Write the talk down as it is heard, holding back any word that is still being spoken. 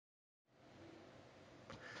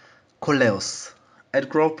Coleus at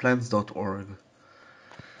growplants.org.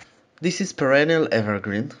 This is perennial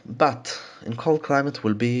evergreen, but in cold climate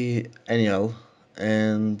will be annual,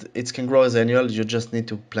 and it can grow as annual. You just need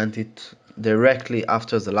to plant it directly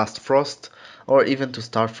after the last frost, or even to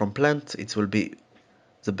start from plant, it will be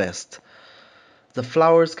the best. The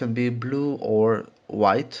flowers can be blue or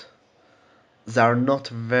white. They are not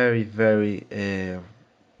very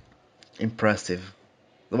impressive.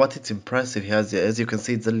 What is impressive here, as you can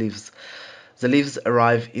see, the leaves. The leaves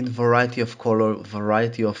arrive in variety of color,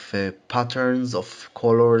 variety of patterns of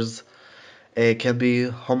colors. Can be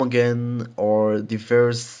homogeneous or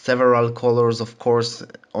diverse, several colors, of course,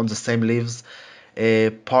 on the same leaves.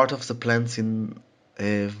 Part of the plants in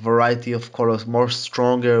a variety of colors, more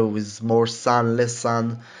stronger with more sun, less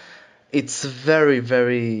sun. It's very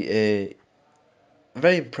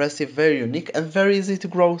impressive, very unique, and very easy to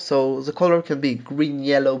grow. So the color can be green,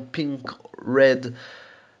 yellow, pink, red,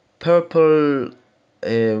 purple,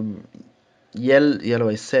 yellow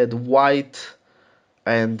I said, white,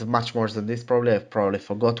 and much more than this. Probably I probably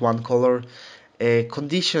forgot one color.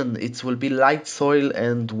 Condition, it will be light soil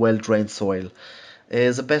and well drained soil.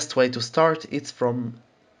 The best way to start, it's from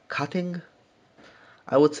cutting,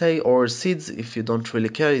 I would say, or seeds if you don't really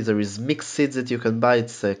care. There is mixed seeds that you can buy.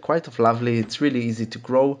 It's quite lovely. It's really easy to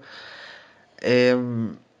grow.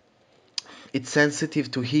 Um, it's sensitive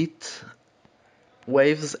to heat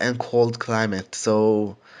waves and cold climate,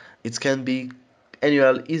 so it can be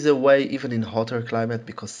annual either way, even in hotter climate,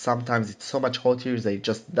 because sometimes it's so much hot here they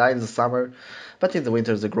just die in the summer, but in the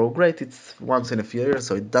winter they grow great. It's once in a few years,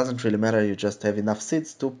 so it doesn't really matter. You just have enough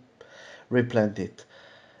seeds to replant it.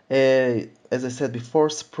 As I said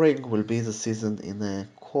before, spring will be the season in a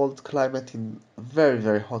cold climate. In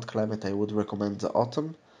very hot climate, I would recommend the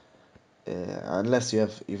autumn, unless you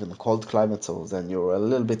have even a cold climate, so then you're a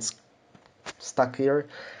little bit stuck here.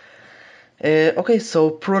 Okay, so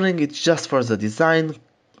pruning is just for the design.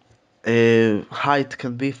 Height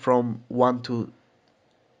can be from 1 to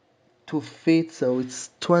 2 feet, so it's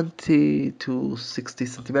 20 to 60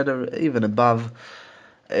 centimeter, even above.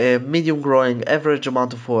 Medium growing, average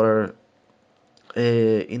amount of water.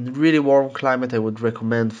 In really warm climate, I would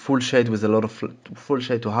recommend full shade with a lot of full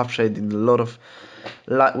shade to half shade in a lot of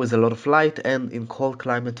light with a lot of light, and in cold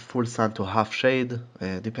climate, full sun to half shade.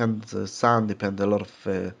 Depends the sun, depend a lot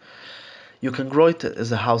of. You can grow it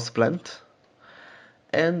as a house plant,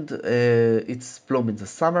 and it's bloom in the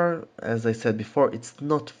summer. As I said before, it's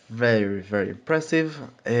not very impressive.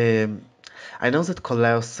 I know that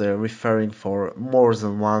Coleus referring for more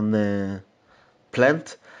than one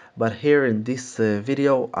plant, but here in this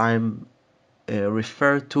video I'm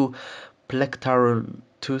refer to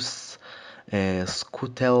Plectranthus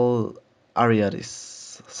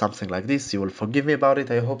scutellarioides, something like this. You will forgive me about it,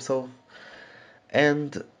 I hope so.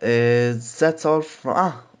 And that's all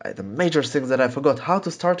from the major things that I forgot, how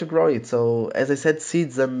to start to grow it. So as I said,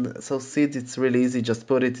 seeds, and so seeds, it's really easy, just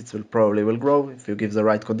put it will probably grow if you give the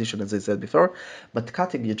right condition, as I said before. But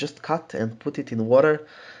cutting, you just cut and put it in water,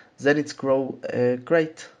 then it's grow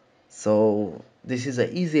great. So this is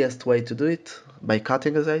the easiest way to do it, by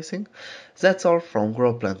cutting, as I think. That's all from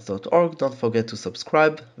growplants.org. Don't forget to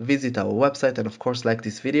subscribe, visit our website, and of course like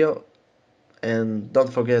this video, and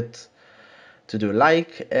don't forget to do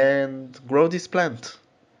like and grow this plant.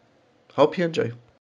 Hope you enjoy.